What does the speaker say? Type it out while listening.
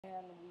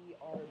And we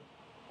are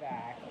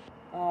back.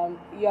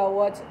 Yo,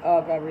 what's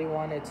up,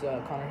 everyone? It's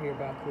Connor here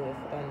back with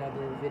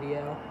another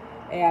video.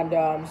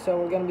 And so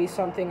we're gonna be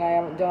something I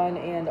haven't done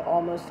in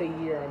almost a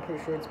year. I'm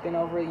pretty sure it's been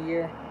over a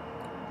year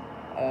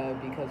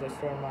because I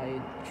started my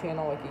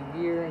channel like a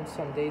year and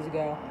some days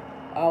ago.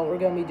 We're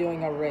gonna be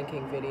doing a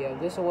ranking video.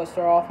 This will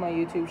start off my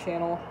YouTube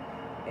channel,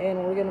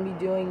 and we're gonna be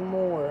doing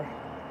more.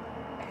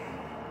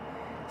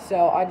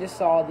 So I just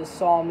saw the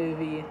Saw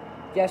movie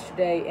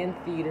yesterday in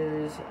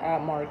theaters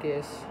at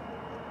Marcus.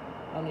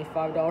 Only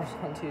 $5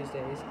 on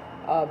Tuesdays.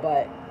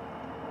 But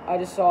I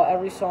just saw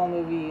every Saw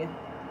movie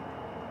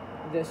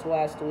this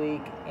last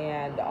week,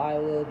 and I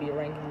will be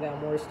ranking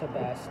them worst to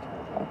best.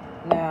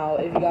 Now,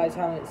 if you guys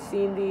haven't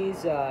seen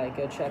these,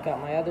 go check out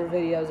my other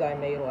videos I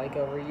made like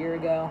over a year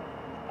ago.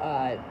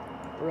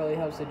 Really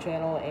helps the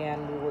channel,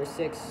 and we were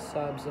 6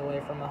 subs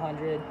away from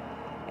 100.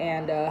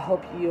 And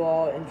hope you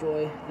all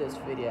enjoy this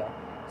video.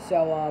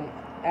 So,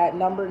 at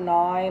number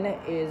 9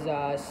 is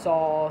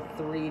Saw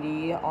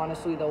 3D.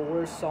 Honestly, the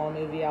worst Saw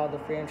movie out of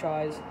the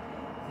franchise.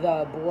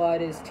 The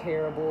blood is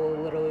terrible. It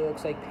literally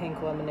looks like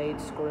pink lemonade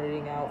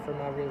squirting out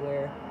from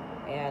everywhere.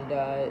 And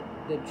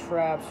the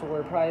traps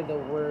were probably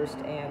the worst,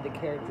 and the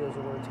characters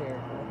were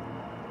terrible.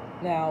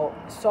 Now,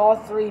 Saw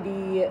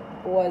 3D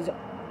was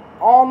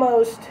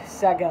almost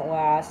second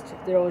last.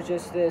 There was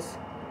just this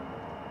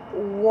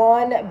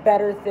one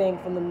better thing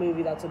from the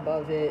movie that's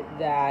above it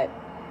that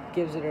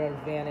gives it an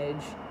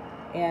advantage.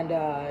 And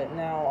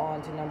now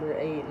on to number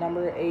 8.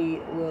 Number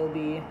 8 will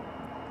be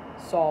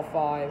Saw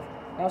 5.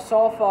 Now,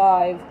 Saw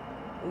 5,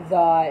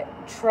 the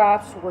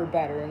traps were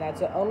better, and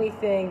that's the only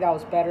thing that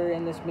was better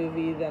in this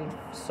movie than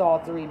Saw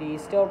 3D.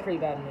 Still a pretty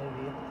bad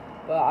movie,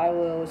 but I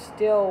will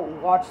still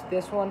watch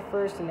this one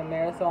first in the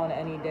marathon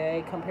any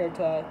day compared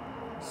to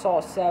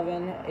Saw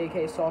 7,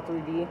 aka Saw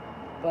 3D.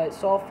 But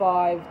Saw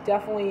 5,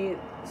 definitely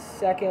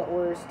second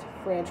worst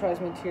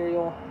franchise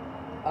material.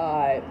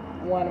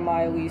 One of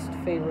my least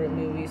favorite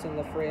movies in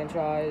the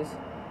franchise,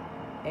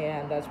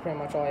 and that's pretty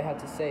much all I had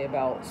to say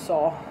about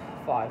Saw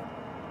 5.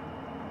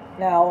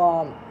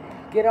 Now,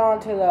 get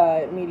on to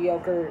the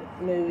mediocre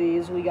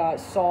movies. We got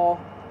Saw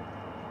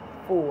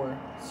 4.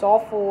 Saw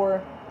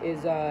 4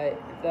 is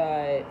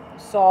the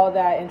Saw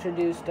that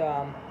introduced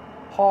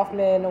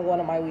Hoffman, one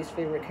of my least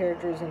favorite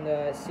characters in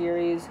the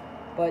series,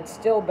 but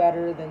still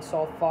better than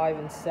Saw 5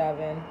 and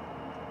 7.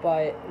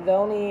 But the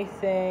only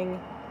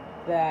thing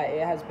that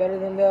it has better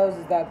than those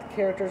is that the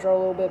characters are a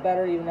little bit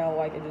better, even though,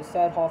 like I just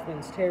said,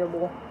 Hoffman's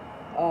terrible.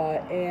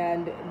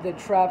 And the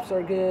traps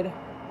are good.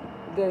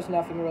 There's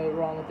nothing really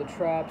wrong with the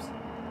traps.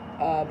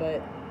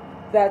 But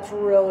that's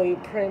really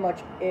pretty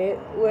much it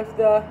with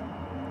the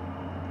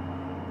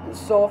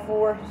Saw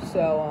 4.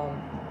 So,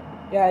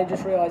 yeah, I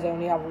just realized I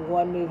only have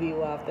one movie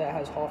left that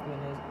has Hoffman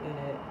in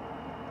it.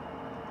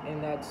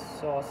 And that's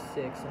Saw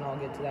 6, and I'll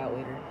get to that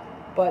later.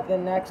 But the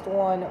next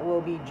one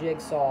will be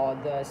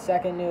Jigsaw, the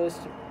second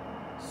newest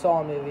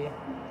Saw movie.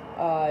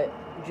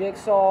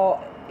 Jigsaw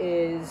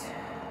is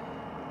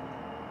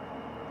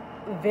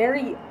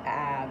very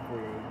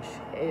average,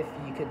 if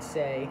you could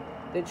say.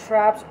 The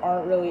traps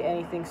aren't really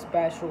anything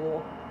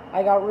special.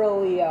 I got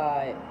really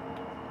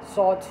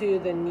Saw 2,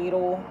 the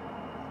needle,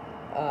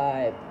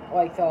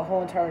 like the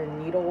whole entire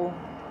needle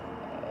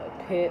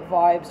pit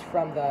vibes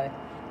from the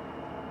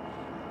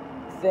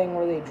thing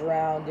where they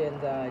drowned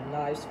and the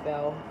knives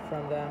fell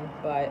from them.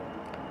 But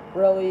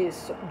really,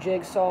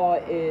 Jigsaw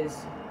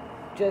is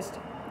just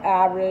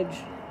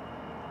average.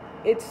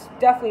 It's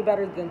definitely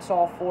better than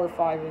Saw 4,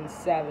 5, and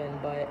 7,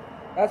 but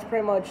that's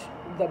pretty much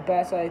the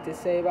best I have to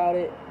say about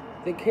it.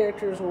 The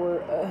characters were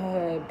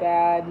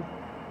bad,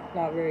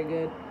 not very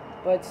good,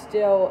 but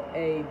still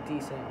a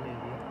decent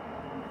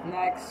movie.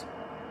 Next,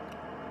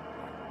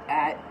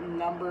 at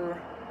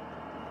number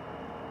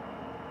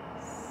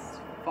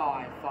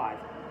 5.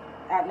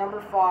 At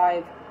number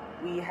 5,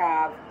 we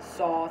have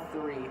Saw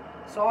 3.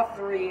 Saw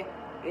 3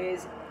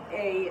 is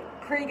a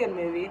pretty good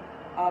movie.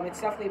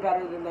 It's definitely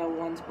better than the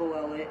ones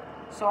below it.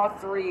 Saw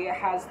 3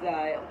 has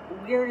the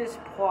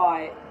weirdest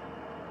plot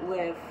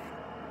with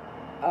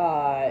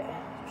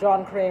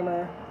John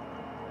Kramer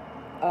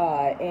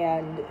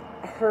and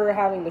her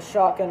having the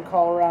shotgun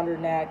collar around her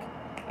neck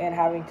and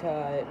having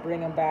to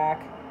bring him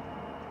back.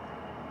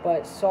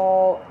 But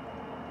Saw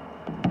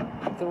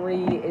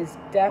 3 is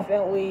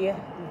definitely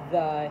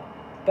the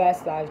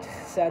best I've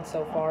said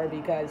so far,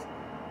 because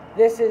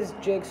this is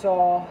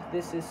Jigsaw,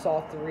 this is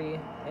Saw 3,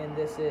 and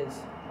this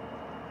is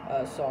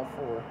Saw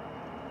 4.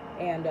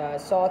 And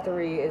Saw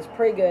 3 is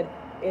pretty good.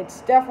 It's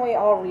definitely,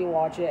 I'll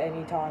rewatch it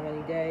anytime,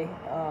 any day.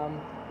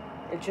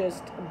 It's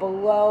just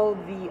below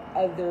the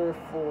other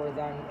 4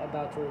 that I'm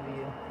about to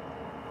review.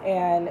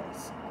 And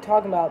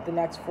talking about the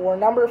next 4,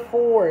 number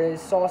 4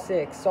 is Saw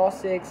 6. Saw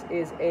 6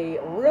 is a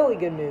really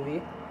good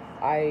movie.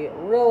 I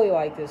really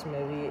like this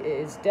movie. It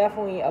is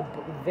definitely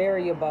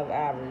very above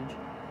average.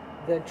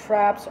 The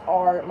traps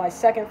are my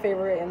second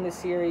favorite in the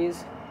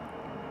series,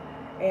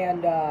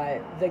 and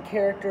the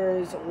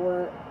characters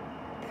were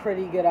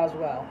pretty good as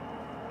well.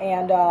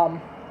 And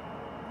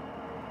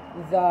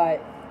the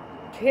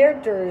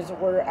characters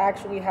were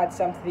actually had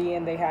something,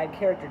 and they had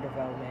character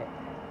development,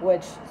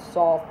 which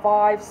Saw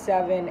 5,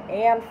 7,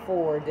 and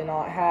 4 did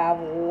not have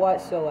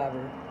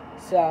whatsoever.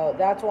 So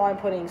that's why I'm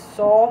putting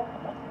Saw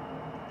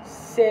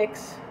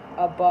 6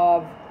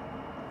 above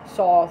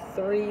Saw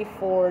 3,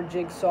 4,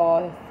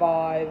 Jigsaw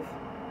 5,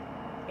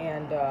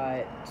 and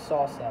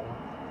Saw 7.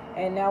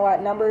 And now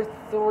at number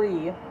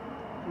 3,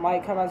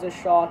 might come as a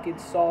shock,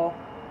 it's Saw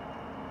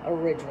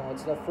Original.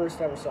 It's the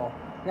first ever Saw.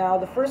 Now,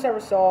 the first ever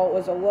Saw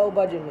was a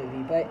low-budget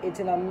movie, but it's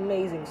an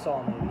amazing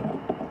Saw movie.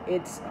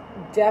 It's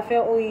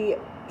definitely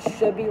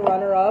should be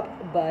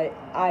runner-up, but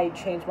I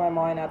changed my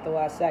mind at the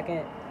last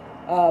second.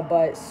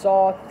 But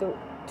Saw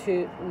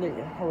 2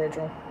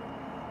 original.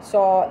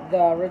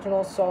 The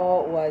original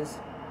Saw was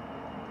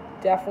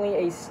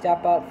definitely a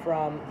step up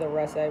from the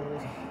rest I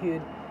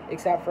reviewed,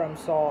 except from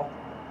Saw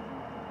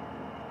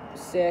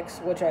 6,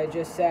 which I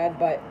just said,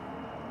 but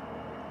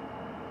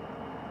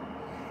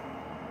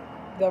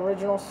the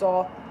original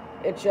Saw,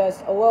 it's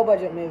just a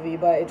low-budget movie,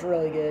 but it's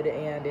really good,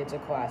 and it's a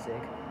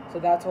classic. So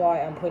that's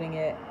why I'm putting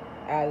it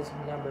as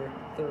number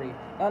 3.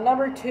 Now,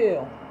 number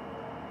 2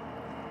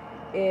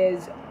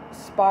 is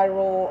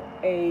Spiral,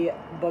 A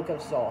Book of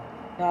Saw.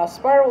 Now,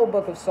 Spiral,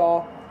 Book of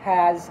Saw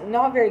has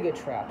not very good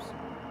traps,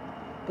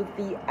 but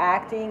the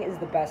acting is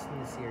the best in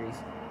the series.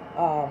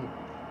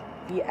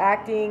 The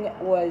acting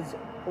was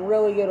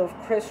really good with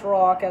Chris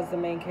Rock as the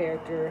main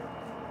character.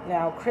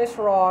 Now, Chris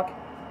Rock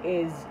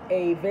is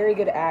a very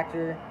good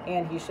actor,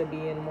 and he should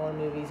be in more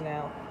movies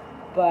now.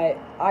 But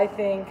I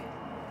think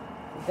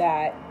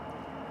that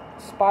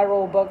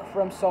Spiral Book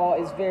from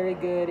Saw is very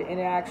good, and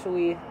it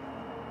actually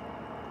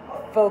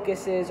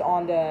focuses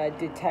on the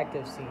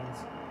detective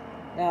scenes.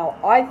 Now,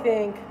 I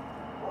think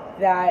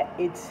that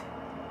it's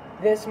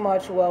this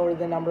much lower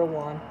than number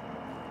 1,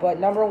 but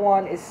number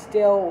 1 is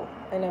still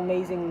an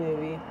amazing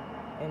movie,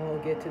 and we'll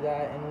get to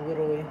that in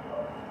literally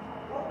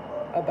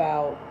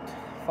about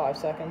 5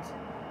 seconds.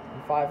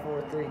 5,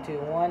 4, 3, 2,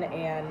 1,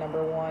 and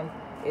number 1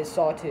 is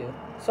Saw 2.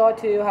 Saw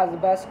 2 has the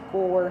best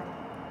gore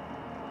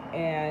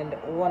and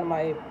one of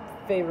my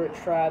favorite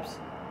traps,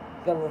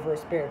 the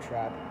reverse bear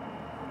trap.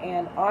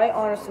 And I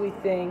honestly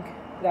think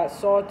that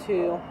Saw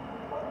 2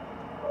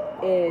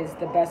 is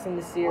the best in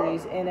the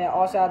series, and it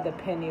also had the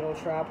pin needle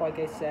trap, like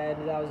I said,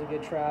 that was a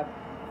good trap.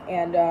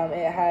 And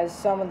it has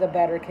some of the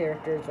better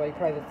characters, like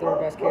probably the 3rd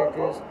best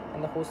characters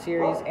in the whole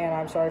series, and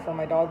I'm sorry for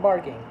my dog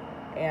barking.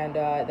 And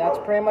that's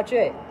pretty much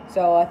it.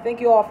 So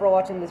thank you all for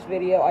watching this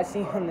video. I see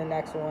you in the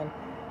next one.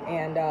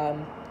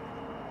 And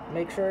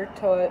make sure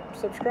to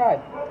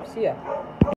subscribe. See ya.